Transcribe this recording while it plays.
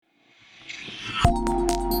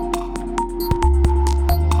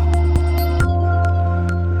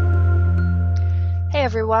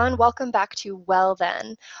everyone. Welcome back to Well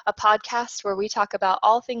Then, a podcast where we talk about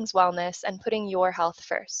all things wellness and putting your health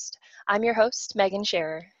first. I'm your host, Megan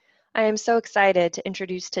Scherer. I am so excited to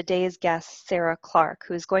introduce today's guest, Sarah Clark,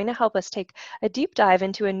 who is going to help us take a deep dive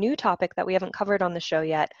into a new topic that we haven't covered on the show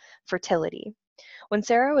yet, fertility. When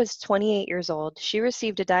Sarah was 28 years old, she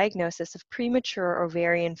received a diagnosis of premature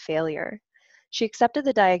ovarian failure. She accepted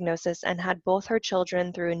the diagnosis and had both her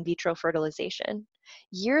children through in vitro fertilization.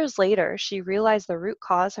 Years later, she realized the root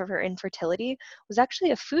cause of her infertility was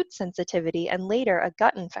actually a food sensitivity and later a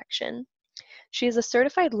gut infection. She is a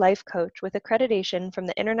certified life coach with accreditation from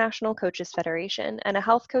the International Coaches Federation and a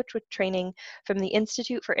health coach with training from the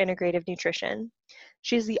Institute for Integrative Nutrition.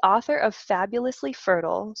 She is the author of Fabulously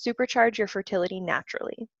Fertile: Supercharge Your Fertility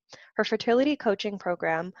Naturally. Her fertility coaching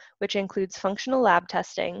program, which includes functional lab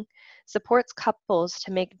testing, supports couples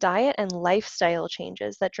to make diet and lifestyle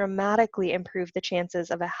changes that dramatically improve the chances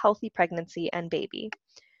of a healthy pregnancy and baby.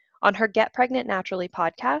 On her Get Pregnant Naturally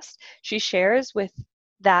podcast, she shares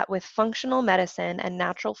that with functional medicine and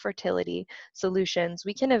natural fertility solutions,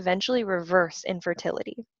 we can eventually reverse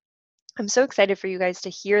infertility. I'm so excited for you guys to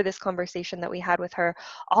hear this conversation that we had with her,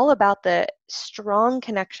 all about the strong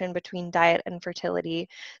connection between diet and fertility,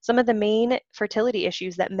 some of the main fertility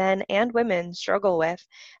issues that men and women struggle with,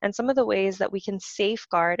 and some of the ways that we can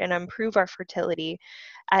safeguard and improve our fertility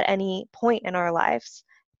at any point in our lives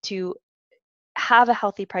to have a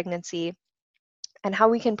healthy pregnancy, and how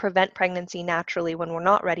we can prevent pregnancy naturally when we're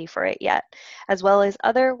not ready for it yet, as well as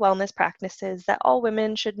other wellness practices that all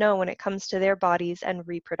women should know when it comes to their bodies and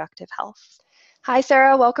reproductive health. Hi,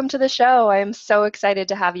 Sarah. Welcome to the show. I'm so excited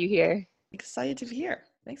to have you here. Excited to be here.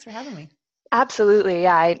 Thanks for having me. Absolutely.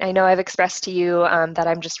 Yeah, I know I've expressed to you that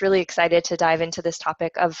I'm just really excited to dive into this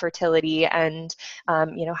topic of fertility and,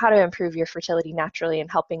 how to improve your fertility naturally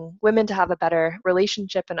and helping women to have a better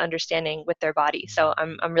relationship and understanding with their body. So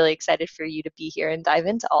I'm really excited for you to be here and dive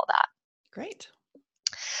into all that. Great.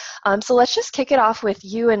 So let's just kick it off with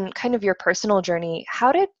you and kind of your personal journey.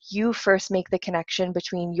 How did you first make the connection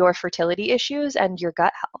between your fertility issues and your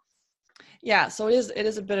gut health? Yeah, so it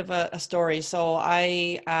is a bit of a story. So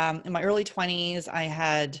I, in my early 20s, I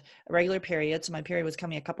had a regular period. So my period was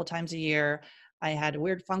coming a couple times a year. I had a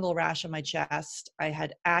weird fungal rash on my chest. I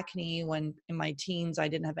had acne when in my teens, I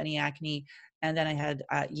didn't have any acne. And then I had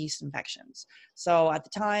yeast infections. So at the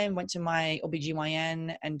time, went to my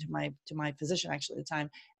OBGYN and to my physician actually at the time,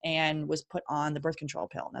 and was put on the birth control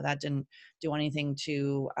pill. Now that didn't do anything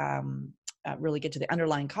to really get to the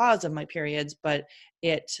underlying cause of my periods, but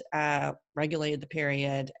it regulated the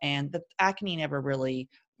period, and the acne never really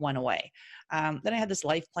went away. Then I had this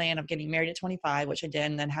life plan of getting married at 25, which I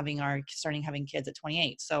did, and then starting having kids at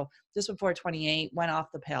 28. So just before 28, went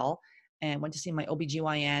off the pill and went to see my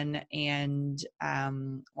OBGYN and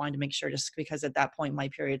wanted to make sure, just because at that point my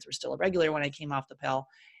periods were still irregular when I came off the pill.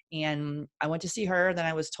 And I went to see her, and then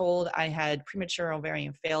I was told I had premature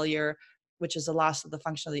ovarian failure, which is a loss of the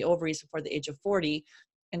function of the ovaries before the age of 40,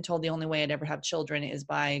 and told the only way I'd ever have children is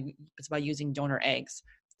by using donor eggs.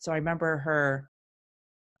 So I remember her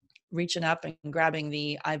reaching up and grabbing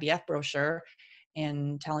the IVF brochure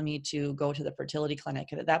and telling me to go to the fertility clinic.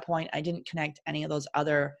 And at that point, I didn't connect any of those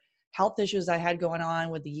other health issues I had going on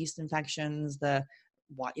with the yeast infections,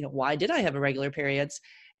 why did I have irregular periods?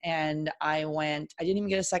 And I didn't even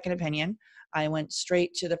get a second opinion. I went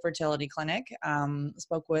straight to the fertility clinic,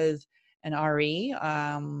 spoke with an RE,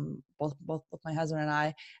 both my husband and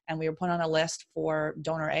I, and we were put on a list for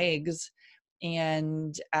donor eggs.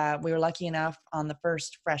 And we were lucky enough on the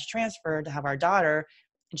first fresh transfer to have our daughter,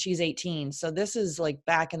 and she's 18. So this is like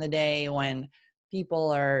back in the day when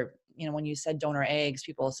people are, when you said donor eggs,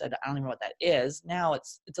 people said, I don't even know what that is. Now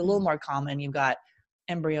it's a little more common. You've got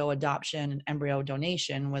embryo adoption and embryo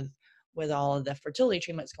donation with all of the fertility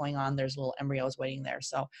treatments going on. There's little embryos waiting there.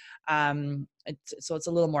 So it's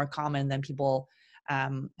a little more common than people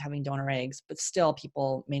having donor eggs, but still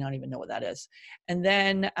people may not even know what that is. And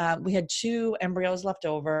then we had 2 embryos left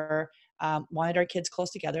over, wanted our kids close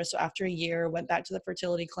together. So after a year, went back to the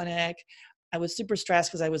fertility clinic. I was super stressed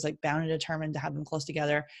because I was like bound and determined to have them close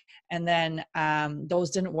together. And then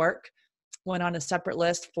those didn't work. Went on a separate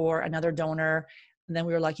list for another donor. And then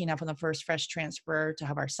we were lucky enough on the first fresh transfer to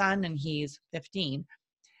have our son, and he's 15.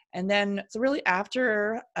 And then, so really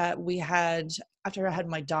after I had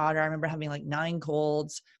my daughter, I remember having like 9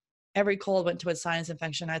 colds. Every cold went to a sinus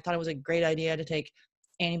infection. I thought it was a great idea to take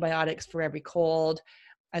antibiotics for every cold.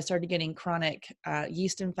 I started getting chronic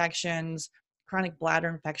yeast infections, chronic bladder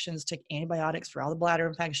infections, took antibiotics for all the bladder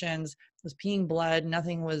infections, was peeing blood.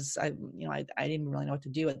 Nothing was, I didn't really know what to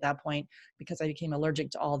do at that point because I became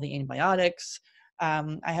allergic to all the antibiotics.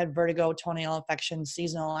 I had vertigo, toenail infections,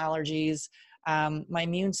 seasonal allergies. My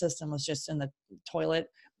immune system was just in the toilet,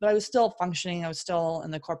 but I was still functioning. I was still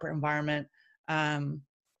in the corporate environment,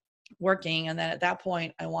 working. And then at that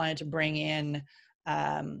point, I wanted to bring in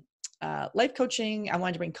um, life coaching. I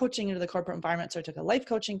wanted to bring coaching into the corporate environment. So I took a life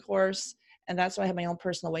coaching course. And that's when I had my own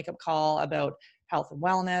personal wake up call about health and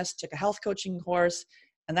wellness, took a health coaching course.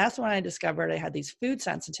 And that's when I discovered I had these food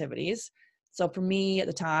sensitivities. So for me at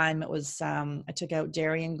the time, it was, I took out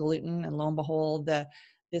dairy and gluten, and lo and behold, the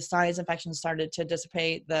sinus infections started to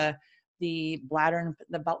dissipate. The bladder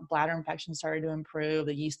infection started to improve,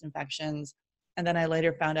 the yeast infections. And then I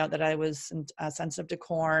later found out that I was sensitive to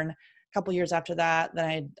corn. A couple years after that,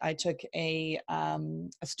 then I took a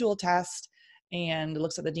stool test, and it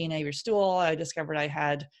looks at the DNA of your stool. I discovered I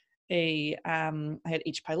had I had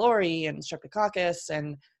H. pylori and streptococcus,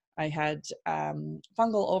 and I had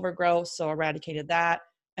fungal overgrowth, so eradicated that.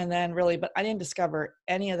 And then but I didn't discover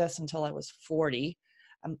any of this until I was 40.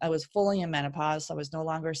 I was fully in menopause, so I was no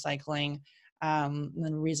longer cycling. And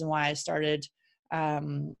the reason why I started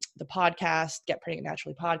the podcast, Get Pregnant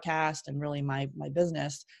Naturally podcast, and really my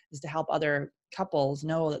business is to help other couples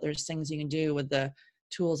know that there's things you can do with the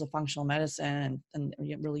tools of functional medicine, and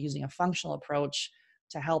really using a functional approach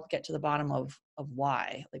to help get to the bottom of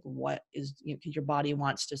why, like what is, because your body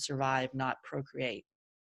wants to survive, not procreate.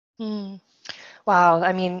 Mm. Wow.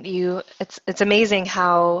 I mean, it's amazing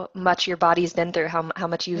how much your body's been through, how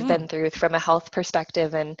much you've been through from a health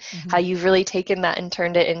perspective, and how you've really taken that and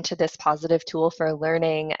turned it into this positive tool for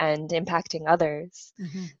learning and impacting others.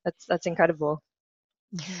 That's incredible.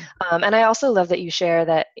 And I also love that you share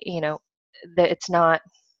that, that it's not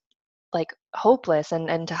like hopeless,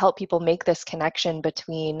 and to help people make this connection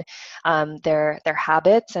between their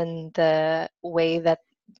habits and the way that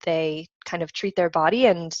they kind of treat their body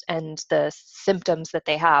and the symptoms that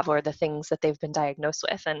they have, or the things that they've been diagnosed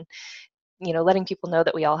with, and letting people know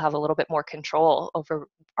that we all have a little bit more control over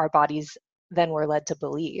our bodies than we're led to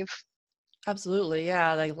believe. Absolutely.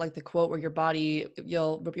 Yeah. Like the quote where your body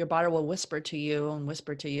will whisper to you and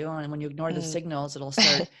whisper to you. And when you ignore the signals, it'll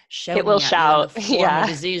start shouting It will at you in the shout. form Yeah. of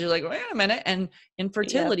disease. You're like, wait a minute. And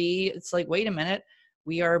infertility, Yep. it's like, wait a minute,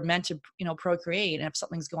 we are meant to, procreate. And if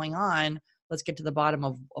something's going on, let's get to the bottom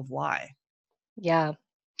of why. Yeah.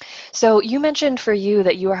 So you mentioned for you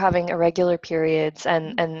that you were having irregular periods,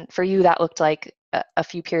 and for you that looked like a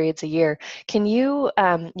few periods a year. Can you,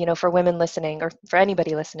 for women listening, or for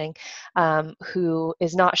anybody listening, who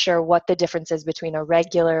is not sure what the difference is between a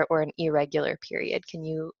regular or an irregular period, can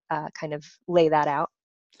you kind of lay that out?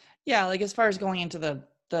 Yeah, like as far as going into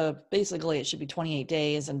the basically it should be 28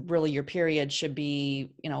 days, and really your period should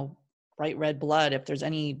be, bright red blood. If there's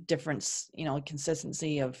any difference,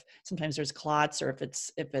 consistency of, sometimes there's clots, or if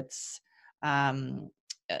it's um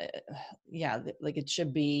yeah, like it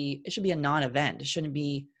should be a non-event. It shouldn't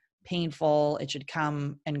be painful. It should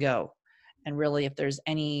come and go. And really, if there's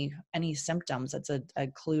any symptoms, that's a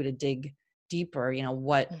clue to dig deeper,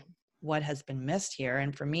 what has been missed here.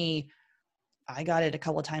 And for me, I got it a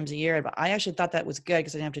couple of times a year, but I actually thought that was good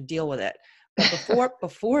because I didn't have to deal with it. But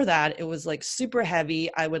before that, it was like super heavy.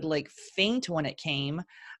 I would like faint when it came.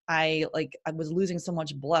 I was losing so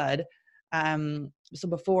much blood. So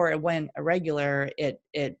before it went irregular, it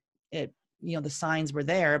the signs were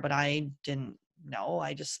there, but I didn't know.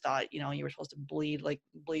 I just thought, you were supposed to bleed, like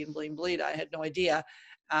bleed. I had no idea.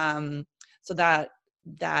 So that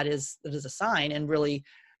is a sign. And really,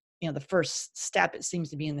 the first step, it seems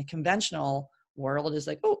to be in the conventional world, is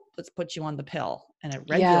like, oh, let's put you on the pill, and it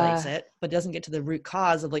regulates it, but doesn't get to the root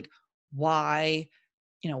cause of like, why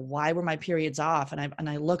were my periods off? And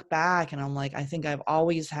I look back and I'm like, I think I've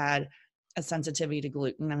always had a sensitivity to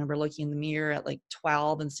gluten. I remember looking in the mirror at like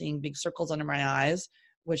 12 and seeing big circles under my eyes,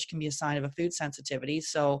 which can be a sign of a food sensitivity.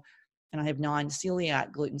 So, and I have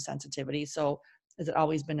non-celiac gluten sensitivity. So has it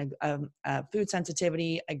always been a food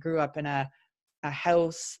sensitivity? I grew up in a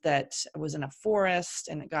house that was in a forest,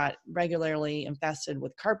 and it got regularly infested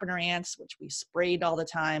with carpenter ants, which we sprayed all the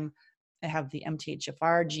time. I have the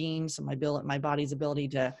MTHFR gene, so my body's ability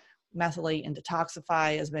to methylate and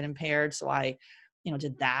detoxify has been impaired. So I,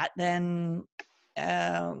 did that then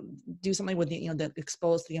do something with that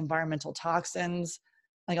exposed to the environmental toxins.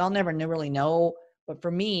 Like I'll never really know, but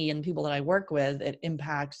for me and people that I work with, it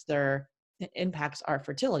impacts our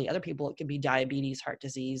fertility. Other people, it could be diabetes, heart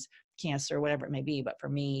disease, cancer, whatever it may be. But for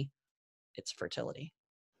me, it's fertility.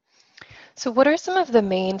 So what are some of the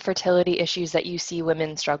main fertility issues that you see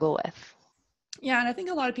women struggle with? Yeah. And I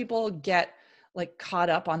think a lot of people get like caught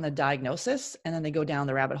up on the diagnosis, and then they go down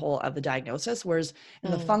the rabbit hole of the diagnosis. Whereas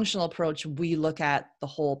in the Mm. functional approach, we look at the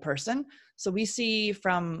whole person. So we see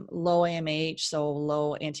from low AMH, so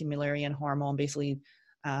low anti-Mullerian hormone, basically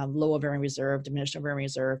low ovarian reserve, diminished ovarian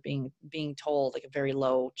reserve, being told like a very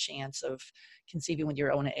low chance of conceiving with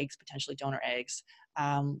your own eggs, potentially donor eggs,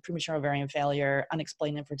 premature ovarian failure,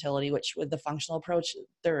 unexplained infertility, which with the functional approach,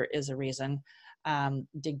 there is a reason.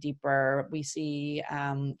 Dig deeper, we see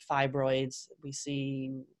fibroids, we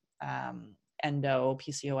see endo,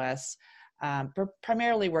 PCOS,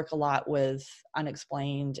 primarily work a lot with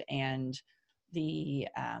unexplained and the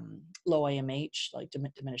low AMH, like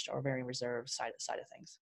diminished ovarian reserve side of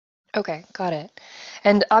things. Okay, got it.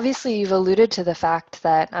 And obviously, you've alluded to the fact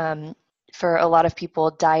that for a lot of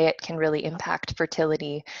people, diet can really impact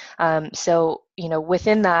fertility. So,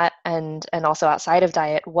 within that and also outside of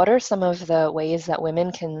diet, what are some of the ways that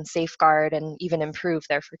women can safeguard and even improve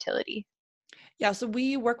their fertility? Yeah, so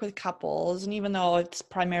we work with couples, and even though it's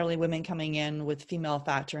primarily women coming in with female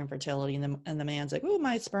factor infertility, and the man's like, "Oh,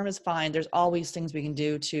 my sperm is fine," there's always things we can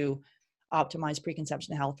do to optimize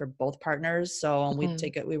preconception health for both partners. So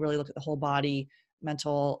Mhm. we really look at the whole body,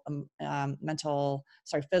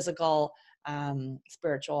 physical,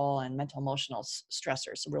 spiritual, and mental emotional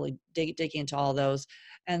stressors. So really digging into all those,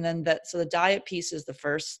 and then so the diet piece is the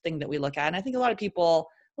first thing that we look at. And I think a lot of people,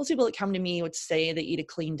 most people that come to me would say they eat a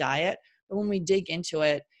clean diet, but when we dig into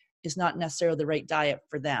it, it's not necessarily the right diet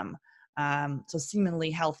for them. So seemingly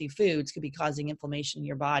healthy foods could be causing inflammation in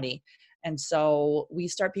your body. And so we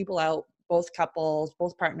start people out, both couples,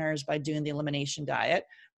 both partners, by doing the elimination diet.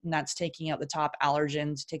 And that's taking out the top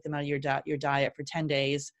allergens, take them out of your diet for 10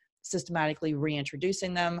 days, systematically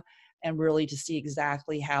reintroducing them, and really to see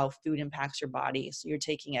exactly how food impacts your body. So you're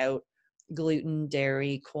taking out gluten,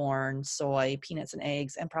 dairy, corn, soy, peanuts and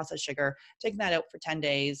eggs, and processed sugar, taking that out for 10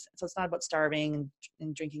 days. So it's not about starving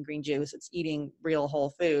and drinking green juice, it's eating real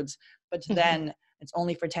whole foods. But Mhm. then it's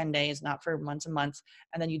only for 10 days, not for months and months.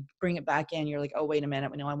 And then you bring it back in, you're like, oh, wait a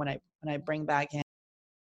minute. When I bring back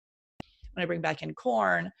in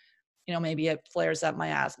corn, maybe it flares up my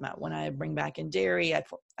asthma. When I bring back in dairy, I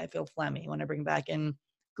feel phlegmy. When I bring back in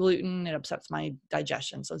gluten, it upsets my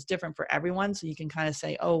digestion. So it's different for everyone. So you can kind of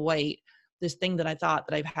say, oh, wait, this thing that I thought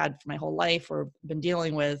that I've had for my whole life or been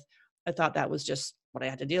dealing with, I thought that was just what I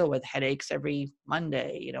had to deal with. Headaches every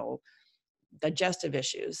Monday, digestive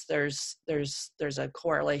issues. There's a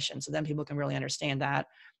correlation. So then people can really understand that.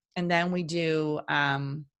 And then we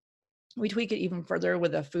tweak it even further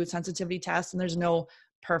with a food sensitivity test. And there's no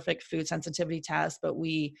perfect food sensitivity test, but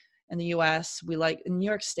in the US, in New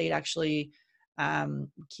York State, actually,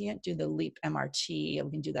 we can't do the LEAP MRT.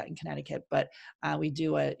 We can do that in Connecticut, but we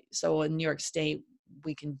do it. So in New York State,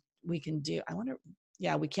 we can do,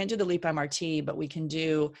 we can't do the LEAP MRT, but we can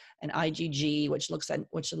do an IgG, which looks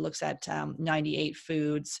at 98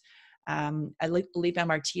 foods. A LEAP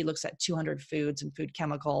MRT looks at 200 foods and food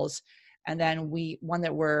chemicals. And then we've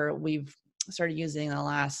started using in the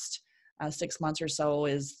last 6 months or so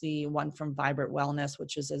is the one from Vibrant Wellness,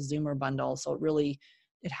 which is a Zoomer bundle. So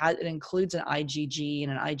it includes an IgG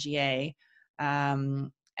and an IgA,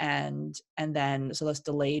 and then so that's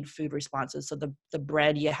delayed food responses. So the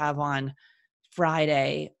bread you have on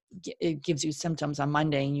Friday, it gives you symptoms on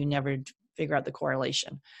Monday, and you never figure out the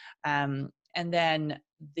correlation. And then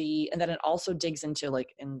it also digs into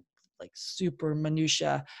like super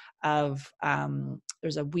minutia of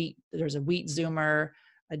there's a wheat zoomer,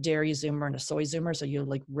 a dairy zoomer, and a soy zoomer. So you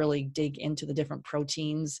like really dig into the different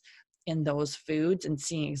proteins in those foods and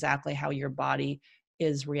seeing exactly how your body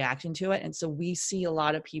is reacting to it. And so we see a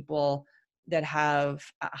lot of people that have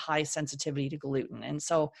a high sensitivity to gluten. And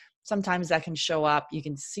so sometimes that can show up. You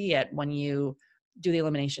can see it when you do the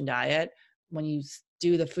elimination diet, when you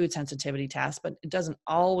do the food sensitivity test, but it doesn't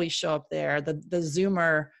always show up there. The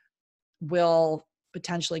Zoomer will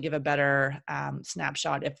potentially give a better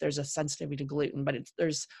snapshot if there's a sensitivity to gluten, but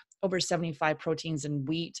there's over 75 proteins in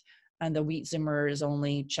wheat, and the wheat Zoomer is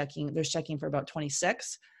only checking for about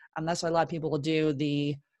 26. That's why a lot of people will do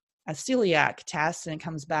a celiac test, and it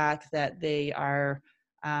comes back that they are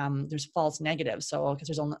there's false negatives. So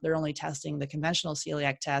because they're only testing the conventional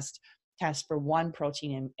celiac test for one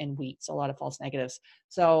protein in wheat, so a lot of false negatives.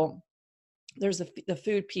 So there's the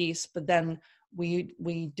food piece, but then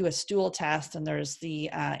we do a stool test, and there's the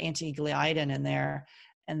anti-gliadin in there,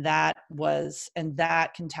 and that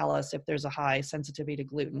can tell us if there's a high sensitivity to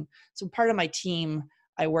gluten. So part of my team,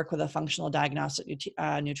 I work with a functional diagnostic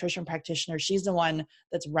nutrition practitioner. She's the one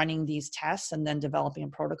that's running these tests and then developing a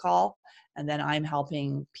protocol, and then I'm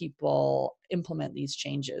helping people implement these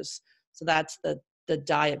changes. So that's the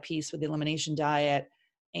diet piece with the elimination diet.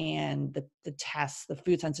 and the tests, the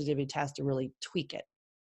food sensitivity test, to really tweak it.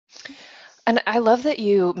 And I love that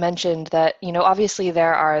you mentioned that, obviously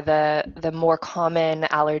there are the more common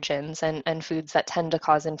allergens and foods that tend to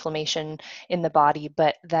cause inflammation in the body,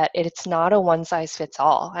 but that it's not a one size fits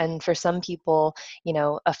all. And for some people,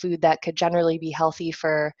 a food that could generally be healthy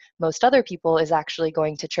for most other people is actually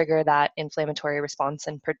going to trigger that inflammatory response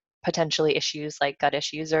and potentially issues like gut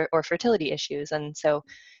issues or fertility issues. And so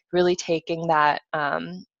really taking that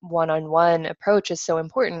one-on-one approach is so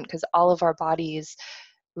important because all of our bodies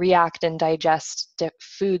react and digest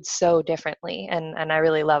food so differently, and I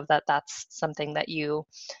really love that that's something that you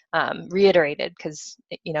reiterated, because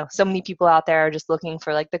so many people out there are just looking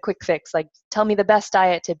for like the quick fix, like tell me the best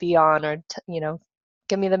diet to be on, or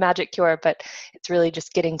give me the magic cure, but it's really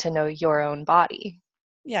just getting to know your own body.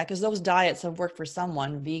 Yeah, because those diets have worked for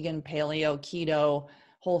someone: vegan, paleo, keto,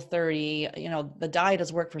 Whole30. The diet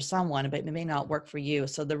has worked for someone, but it may not work for you.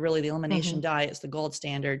 So the elimination Mm-hmm. diet is the gold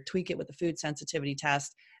standard. Tweak it with the food sensitivity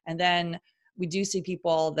test. And then we do see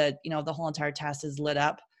people that, the whole entire test is lit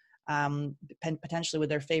up, potentially with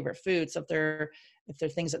their favorite food. So if they're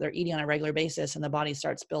things that they're eating on a regular basis, and the body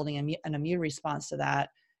starts building an immune response to that.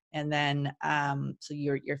 And then, so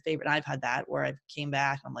your favorite, and I've had that where I came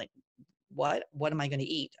back, I'm like, what am I going to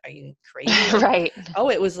eat? Are you crazy? Like, Right. oh,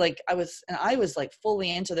 it was like, I was like fully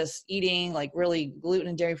into this eating, like really gluten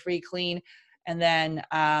and dairy free, clean. And then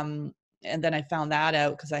I found that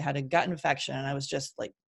out because I had a gut infection, and I was just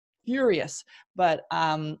like furious. But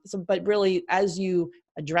but really, as you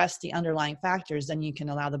address the underlying factors, then you can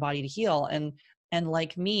allow the body to heal. And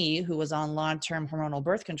like me, who was on long-term hormonal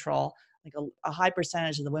birth control, like a high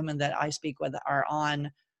percentage of the women that I speak with are on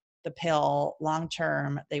the pill long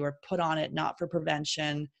term. They were put on it not for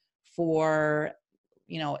prevention, for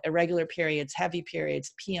irregular periods, heavy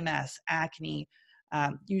periods, PMS, acne,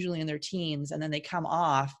 usually in their teens, and then they come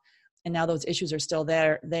off, and now those issues are still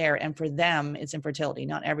there. And for them, it's infertility.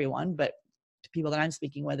 Not everyone, but to people that I'm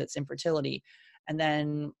speaking with, it's infertility. And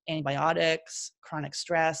then antibiotics, chronic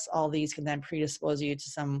stress, all these can then predispose you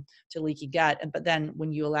to leaky gut. But then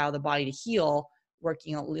when you allow the body to heal,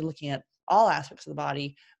 looking at all aspects of the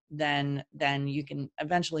body, then you can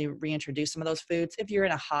eventually reintroduce some of those foods. If you're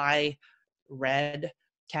in a high red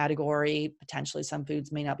category, potentially some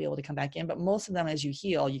foods may not be able to come back in, but most of them, as you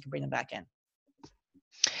heal, you can bring them back in.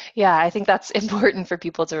 Yeah, I think that's important for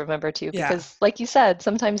people to remember too, Yeah. because like you said,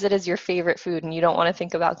 sometimes it is your favorite food and you don't want to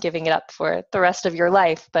think about giving it up for the rest of your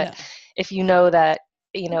life. But No. if you know that,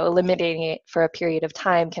 eliminating it for a period of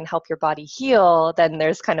time can help your body heal, then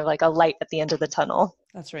there's kind of like a light at the end of the tunnel.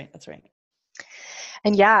 That's right. That's right.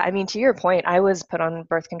 And yeah, I mean, to your point, I was put on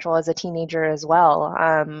birth control as a teenager as well,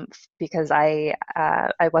 because I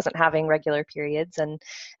wasn't having regular periods, and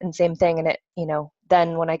same thing. And it,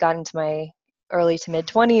 then when I got into my early to mid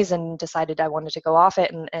 20s and decided I wanted to go off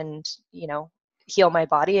it and heal my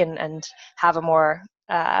body and have a more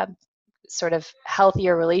sort of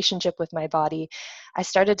healthier relationship with my body, I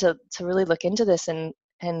started to really look into this and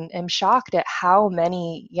am shocked at how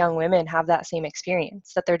many young women have that same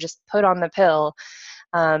experience, that they're just put on the pill,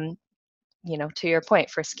 um, to your point,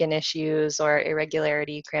 for skin issues or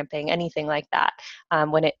irregularity, cramping, anything like that,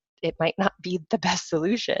 when it might not be the best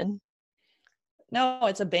solution. No,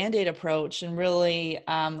 it's a Band-Aid approach. And really,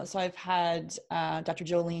 so I've had Dr.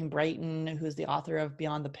 Jolene Brighton, who's the author of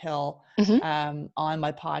Beyond the Pill, Mm-hmm. on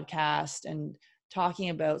my podcast, and talking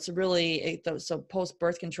about, so really, so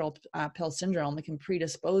post-birth control pill syndrome, it can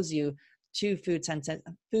predispose you to food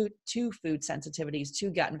sensitivities, to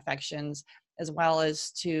gut infections, as well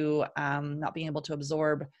as to not being able to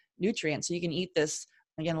absorb nutrients. So you can eat this.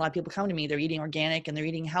 Again, a lot of people come to me, they're eating organic and they're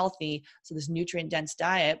eating healthy, so this nutrient dense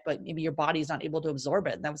diet, but maybe your body's not able to absorb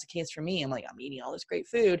it. And that was the case for me. I'm like, I'm eating all this great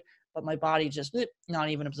food, but my body just not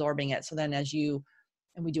even absorbing it. So then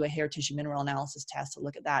and we do a hair tissue mineral analysis test to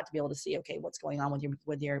look at that, to be able to see, okay, what's going on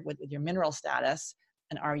with your mineral status,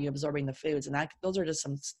 and are you absorbing the foods? And those are just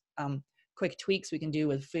some quick tweaks we can do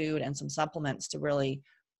with food and some supplements to really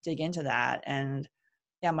dig into that. And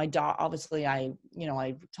yeah, my dog, obviously I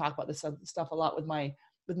talk about this stuff a lot with my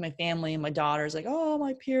family, and my daughter's like, oh,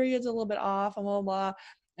 my period's a little bit off, and blah, blah, blah.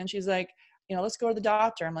 And she's like, let's go to the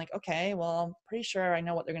doctor. I'm like, okay, well, I'm pretty sure I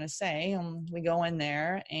know what they're going to say. We go in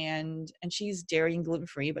there, and she's dairy and gluten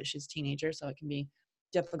free, but she's a teenager, so it can be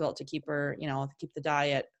difficult to keep her, keep the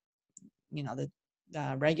diet,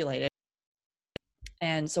 regulated.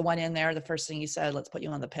 And so went in there, the first thing he said, let's put you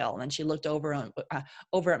on the pill. And then she looked over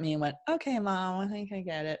at me and went, okay, Mom, I think I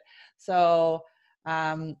get it. So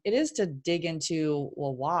it is to dig into,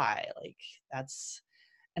 well, why? Like, that's,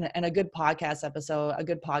 and a good podcast episode, a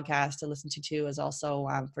good podcast to listen to too, is also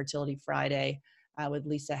Fertility Friday. with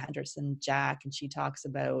Lisa Hendrickson Jack, and she talks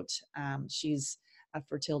about, she's a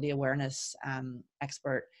fertility awareness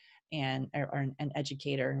expert and or an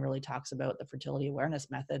educator, and really talks about the fertility awareness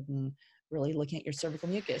method, and really looking at your cervical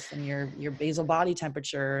mucus and your basal body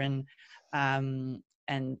temperature, and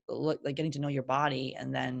like getting to know your body,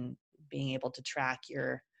 and then being able to track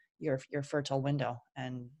your fertile window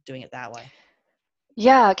and doing it that way.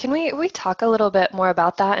 Yeah, can we talk a little bit more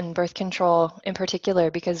about that and birth control in particular?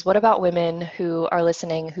 Because what about women who are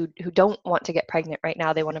listening who don't want to get pregnant right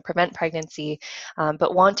now? They want to prevent pregnancy,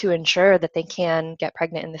 but want to ensure that they can get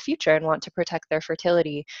pregnant in the future and want to protect their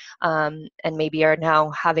fertility, and maybe are now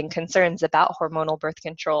having concerns about hormonal birth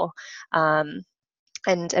control.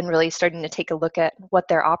 And really starting to take a look at what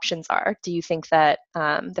their options are. Do you think that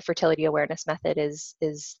the fertility awareness method is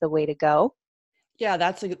the way to go? Yeah,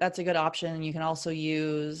 that's a good option. You can also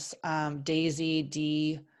use Daisy,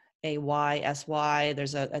 DAYSY.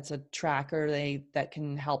 It's a tracker that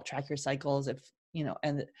can help track your cycles, if you know,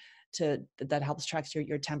 and that helps track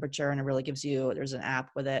your temperature, and it really gives you. There's an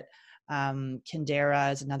app with it.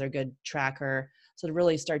 Kindera is another good tracker. So to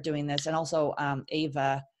really start doing this, and also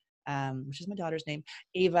Ava, which is my daughter's name,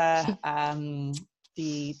 Ava.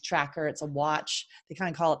 The tracker, it's a watch. They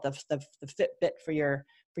kind of call it the Fitbit for your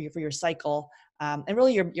cycle. And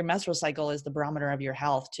really your menstrual cycle is the barometer of your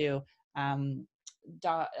health too. Lisa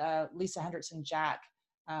Hendrickson Jack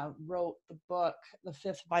wrote the book, The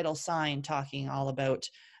Fifth Vital Sign, talking all about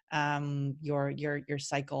your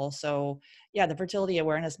cycle. So yeah, the fertility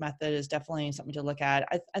awareness method is definitely something to look at.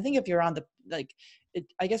 I think if you're on the,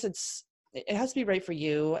 I guess it has to be right for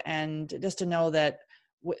you. And just to know that,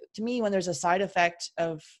 to me, when there's a side effect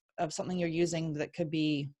of something you're using that could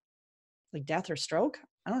be like death or stroke,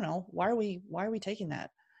 I don't know, why are we taking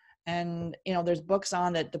that? And there's books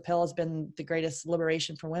on that the pill has been the greatest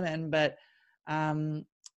liberation for women, but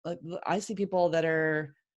like, I see people that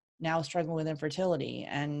are now struggling with infertility,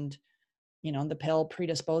 and the pill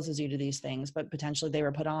predisposes you to these things, but potentially they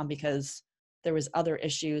were put on because there was other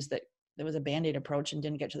issues, that there was a band-aid approach and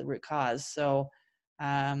didn't get to the root cause. So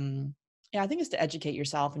yeah, I think it's to educate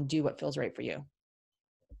yourself and do what feels right for you.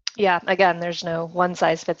 Yeah, again, there's no one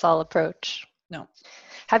size fits all approach. No.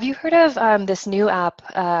 Have you heard of this new app,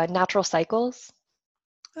 Natural Cycles?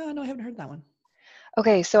 No, I haven't heard that one.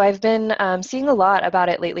 Okay, so I've been seeing a lot about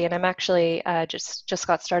it lately, and I'm actually just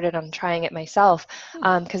got started on trying it myself,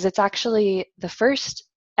 because it's actually the first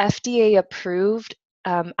FDA approved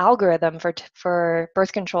algorithm for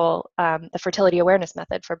birth control, the fertility awareness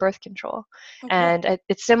method for birth control. Oh, cool. And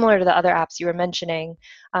it's similar to the other apps you were mentioning,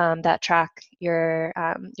 that track your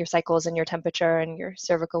cycles and your temperature and your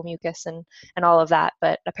cervical mucus and all of that.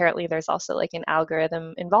 But apparently there's also like an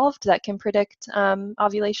algorithm involved that can predict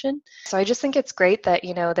ovulation. So I just think it's great that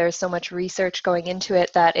there's so much research going into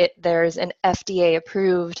it, that there's an FDA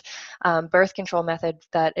approved birth control method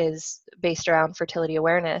that is based around fertility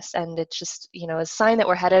awareness, and it's just a sign that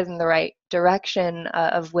we're headed in the right direction,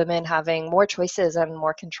 of women having more choices and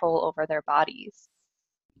more control over their bodies.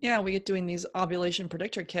 Yeah, we get doing these ovulation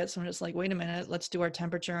predictor kits. I'm just like, wait a minute, let's do our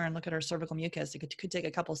temperature and look at our cervical mucus. It could take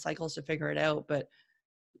a couple cycles to figure it out, but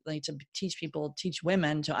like to teach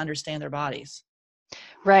women to understand their bodies.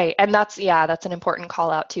 Right, and that's an important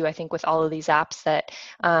call out too. I think with all of these apps, that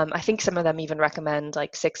I think some of them even recommend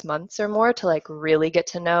like 6 months or more to like really get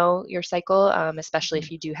to know your cycle, especially if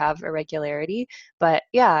you do have irregularity. But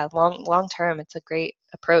yeah, long term, it's a great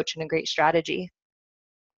approach and a great strategy.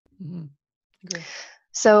 Mm-hmm. Agree.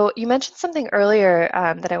 So you mentioned something earlier,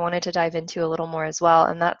 that I wanted to dive into a little more as well,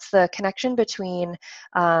 and that's the connection between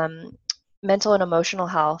mental and emotional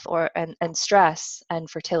health, and stress and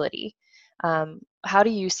fertility. How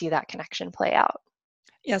do you see that connection play out?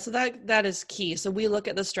 Yeah, so that is key. So we look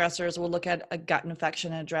at the stressors. We'll look at a gut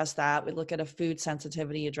infection and address that. We look at a food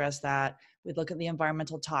sensitivity, address that. We look at the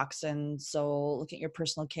environmental toxins. So look at your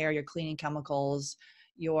personal care, your cleaning chemicals,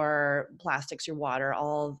 your plastics, your water,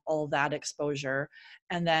 all that exposure.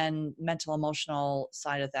 And then mental emotional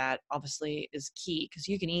side of that obviously is key, because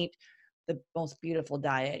you can eat the most beautiful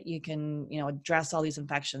diet. You can, address all these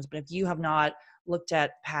infections. But if you have not looked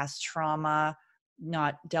at past trauma,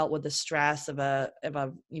 not dealt with the stress of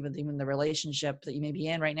even the relationship that you may be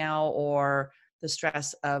in right now, or the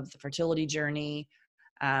stress of the fertility journey,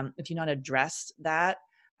 if you not addressed that,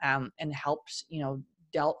 and helped,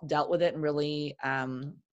 dealt with it, and really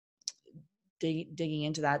digging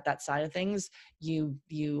into that side of things,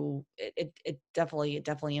 it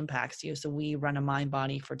definitely impacts you. So we run a mind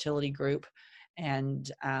body fertility group,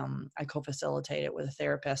 and I co-facilitate it with a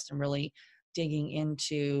therapist, and really digging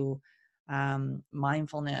into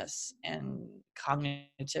mindfulness and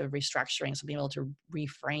cognitive restructuring. So being able to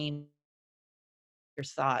reframe your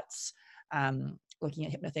thoughts, looking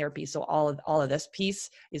at hypnotherapy. So all of this piece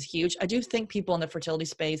is huge. I do think people in the fertility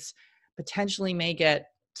space potentially may get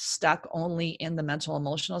stuck only in the mental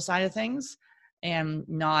emotional side of things, and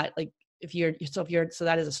not like so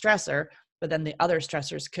that is a stressor, but then the other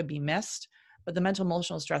stressors could be missed. But the mental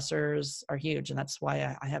emotional stressors are huge, and that's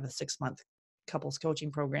why I have a 6-month couples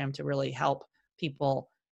coaching program to really help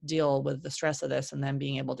people deal with the stress of this, and then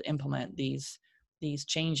being able to implement these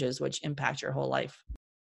changes which impact your whole life.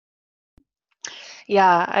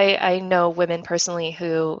 Yeah, I know women personally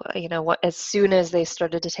who, as soon as they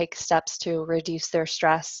started to take steps to reduce their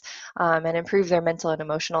stress and improve their mental and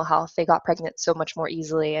emotional health, they got pregnant so much more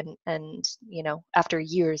easily, and after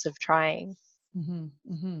years of trying.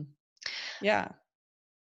 Mm-hmm, mm-hmm. Yeah.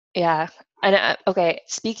 Yeah. And okay,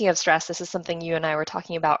 speaking of stress, this is something you and I were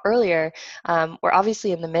talking about earlier. We're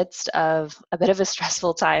obviously in the midst of a bit of a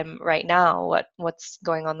stressful time right now. What's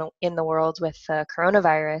going on in the world with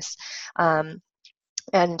coronavirus?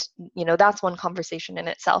 And that's one conversation in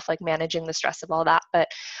itself, like managing the stress of all that. But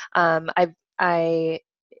I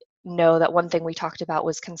know that one thing we talked about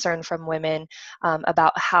was concern from women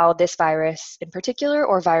about how this virus in particular,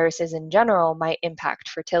 or viruses in general, might impact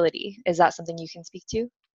fertility. Is that something you can speak to?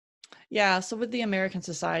 Yeah, so with the American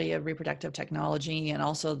Society of Reproductive Technology and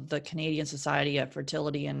also the Canadian Society of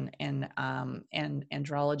Fertility and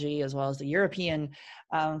Andrology, as well as the European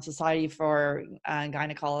Society for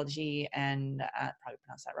Gynecology and probably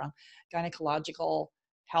pronounced that wrong, gynecological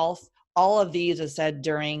health, all of these have said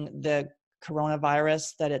during the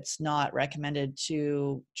coronavirus that it's not recommended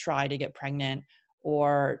to try to get pregnant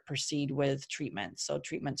or proceed with treatments. So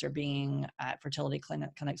treatments are being, fertility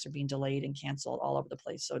clinics are being delayed and canceled all over the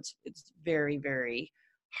place. So it's very, very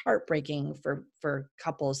heartbreaking for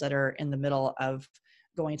couples that are in the middle of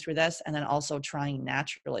going through this, and then also trying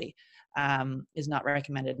naturally is not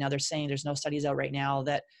recommended. Now they're saying there's no studies out right now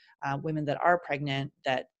that women that are pregnant,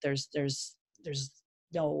 that there's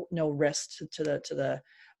no risk to the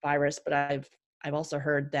virus, but I've also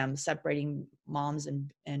heard them separating moms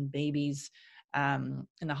and babies in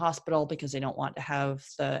the hospital because they don't want to have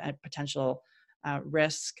the potential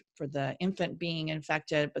risk for the infant being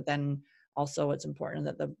infected. But then also it's important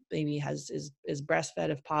that the baby is breastfed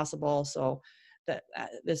if possible. So that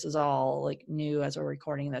this is all like new as we're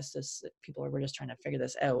recording this we're just trying to figure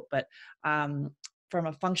this out. But from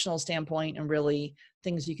a functional standpoint, and really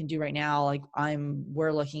things you can do right now, like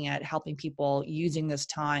we're looking at helping people using this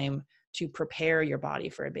time to prepare your body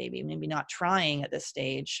for a baby. Maybe not trying at this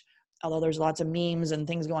stage, although there's lots of memes and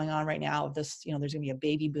things going on right now of this, there's gonna be a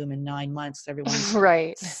baby boom in 9 months. Everyone's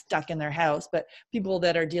right, stuck in their house. But people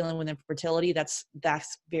that are dealing with infertility, that's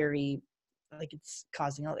very, like, it's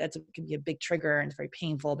can be a big trigger, and it's very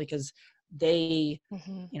painful because they,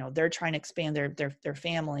 they're trying to expand their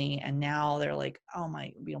family, and now they're like, oh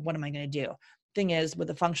my, what am I going to do? Thing is, with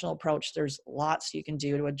a functional approach, there's lots you can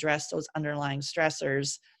do to address those underlying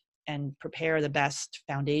stressors and prepare the best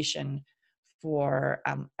foundation for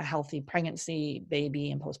a healthy pregnancy,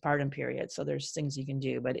 baby, and postpartum period. So there's things you can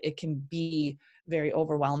do, but it can be very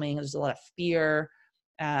overwhelming. There's a lot of fear.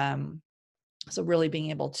 So really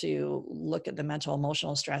being able to look at the mental,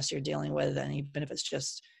 emotional stress you're dealing with, and even if it's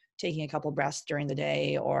just taking a couple breaths during the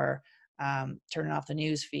day, or turning off the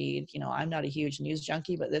news feed. I'm not a huge news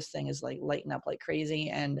junkie, but this thing is like lighting up like crazy,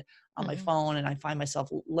 and on my phone, and I find myself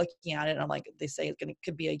looking at it, and I'm like, they say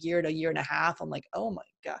could be a year to a year and a half. I'm like, oh my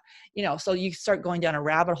God, so you start going down a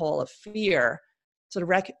rabbit hole of fear. So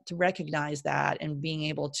to recognize that, and being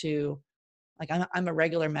able to, like, I'm a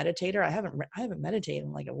regular meditator. I haven't meditated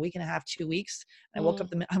in like a week and a half, 2 weeks. I woke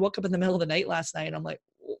up in the middle of the night last night. And I'm like,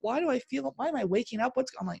 why am I waking up?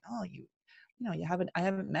 I'm like, oh, I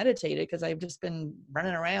haven't meditated because I've just been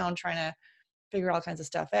running around trying to figure all kinds of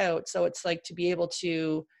stuff out. So it's like to be able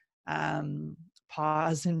to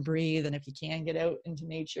pause and breathe. And if you can, get out into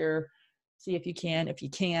nature, see if you can. If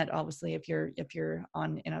you can't, obviously, if you're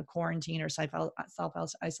in a quarantine or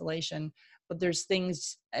self-isolation. But there's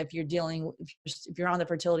things, if you're on the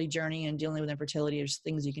fertility journey and dealing with infertility, there's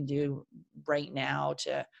things you can do right now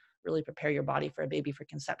to really prepare your body for a baby, for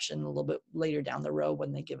conception a little bit later down the road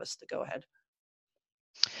when they give us the go ahead.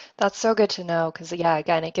 That's so good to know, because yeah,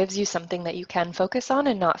 again, it gives you something that you can focus on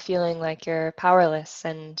and not feeling like you're powerless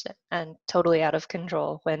and totally out of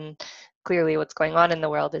control, when clearly what's going on in the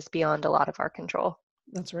world is beyond a lot of our control.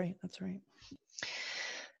 That's right.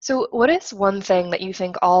 So what is one thing that you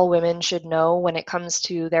think all women should know when it comes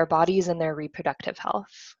to their bodies and their reproductive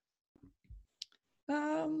health?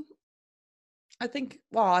 I think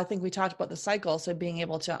we talked about the cycle. So being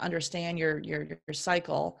able to understand your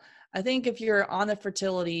cycle. I think if you're on the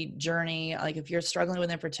fertility journey, like if you're struggling with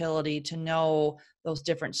infertility, to know those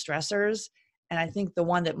different stressors. And I think the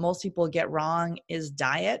one that most people get wrong is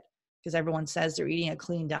diet, because everyone says they're eating a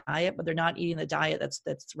clean diet, but they're not eating the diet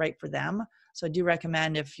that's right for them. So I do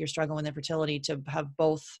recommend, if you're struggling with infertility, to have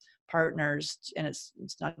both partners, and it's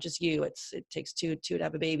not just you. It takes two to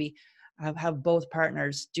have a baby. Have both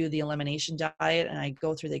partners do the elimination diet, and I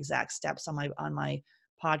go through the exact steps on my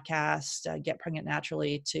podcast, Get Pregnant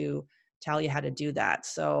Naturally, to tell you how to do that.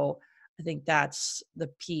 So I think that's the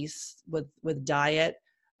piece with diet.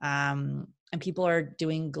 And people are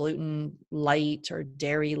doing gluten light or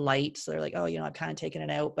dairy light, so they're like, oh, I've kind of taken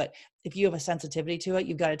it out. But if you have a sensitivity to it,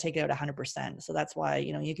 you've got to take it out 100%. So that's why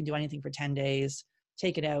you can do anything for 10 days,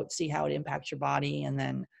 take it out, see how it impacts your body, and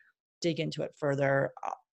then dig into it further.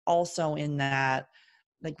 Also in that,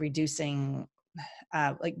 like reducing,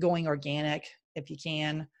 like going organic if you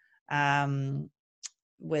can,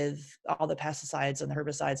 with all the pesticides and the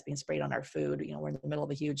herbicides being sprayed on our food. We're in the middle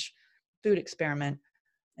of a huge food experiment,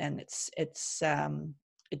 and it's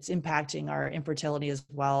impacting our infertility as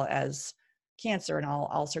well as cancer and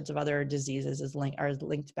all sorts of other diseases are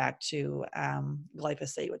linked back to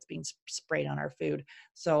glyphosate, what's being sprayed on our food.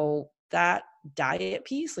 So that diet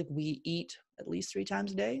piece, like we eat at least 3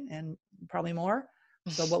 times a day and probably more.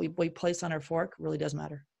 So what we place on our fork really does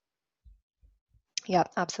matter.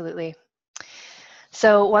 Yep, absolutely.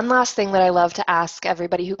 So one last thing that I love to ask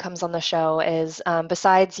everybody who comes on the show is,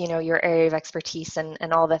 besides, your area of expertise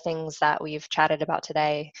and all the things that we've chatted about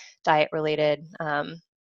today, diet related, and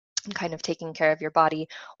kind of taking care of your body,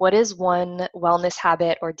 what is one wellness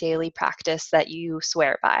habit or daily practice that you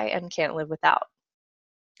swear by and can't live without?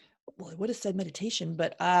 Well, I would have said meditation,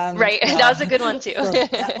 but Right. no, That was a good one too.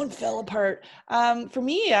 that one fell apart. For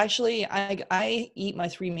me, actually, I eat my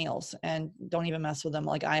 3 meals and don't even mess with them.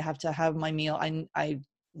 Like I have to have my meal. I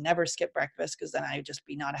never skip breakfast, because then I just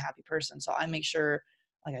be not a happy person. So I make sure,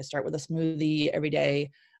 like, I start with a smoothie every day.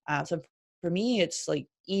 So for me, it's like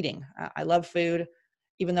eating. I love food,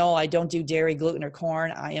 even though I don't do dairy, gluten, or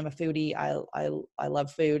corn. I am a foodie. I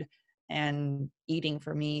love food. And eating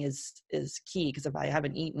for me is key, because if I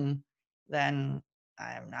haven't eaten, then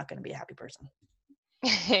I'm not going to be a happy person.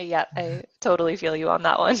 Yeah, I totally feel you on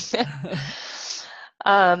that one.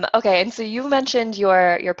 Okay, and so you mentioned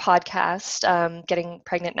your podcast, Getting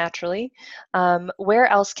Pregnant Naturally. Where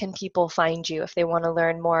else can people find you if they want to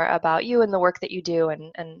learn more about you and the work that you do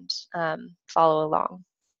and follow along?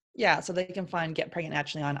 Yeah, so they can find Get Pregnant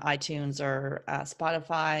Naturally on iTunes or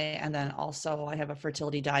Spotify. And then also I have a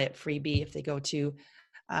fertility diet freebie. If they go to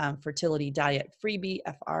fertility diet freebie,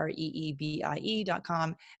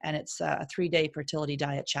 FREEBIE.com, and it's a 3-day fertility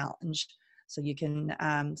diet challenge. So you can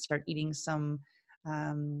start eating some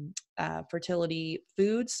fertility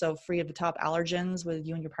foods, so free of the top allergens, with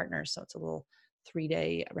you and your partner. So it's a little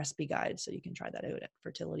 3-day recipe guide. So you can try that out at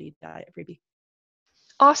fertility diet freebie.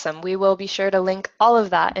 Awesome. We will be sure to link all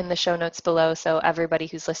of that in the show notes below. So everybody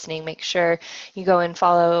who's listening, make sure you go and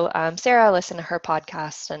follow Sarah, listen to her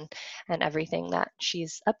podcast and everything that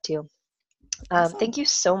she's up to. Awesome. Thank you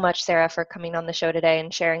so much, Sarah, for coming on the show today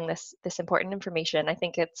and sharing this important information. I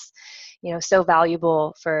think it's, so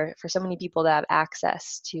valuable for so many people to have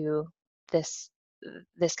access to this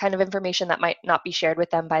kind of information that might not be shared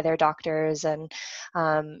with them by their doctors, and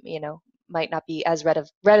might not be as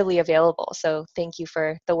readily available. So thank you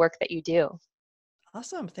for the work that you do.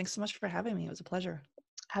 Awesome. Thanks so much for having me. It was a pleasure.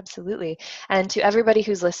 Absolutely. And to everybody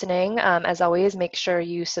who's listening, as always, make sure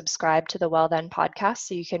you subscribe to the Well Then podcast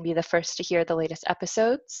so you can be the first to hear the latest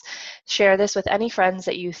episodes. Share this with any friends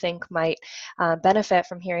that you think might benefit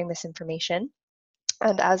from hearing this information.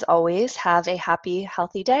 And as always, have a happy,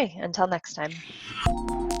 healthy day. Until next time.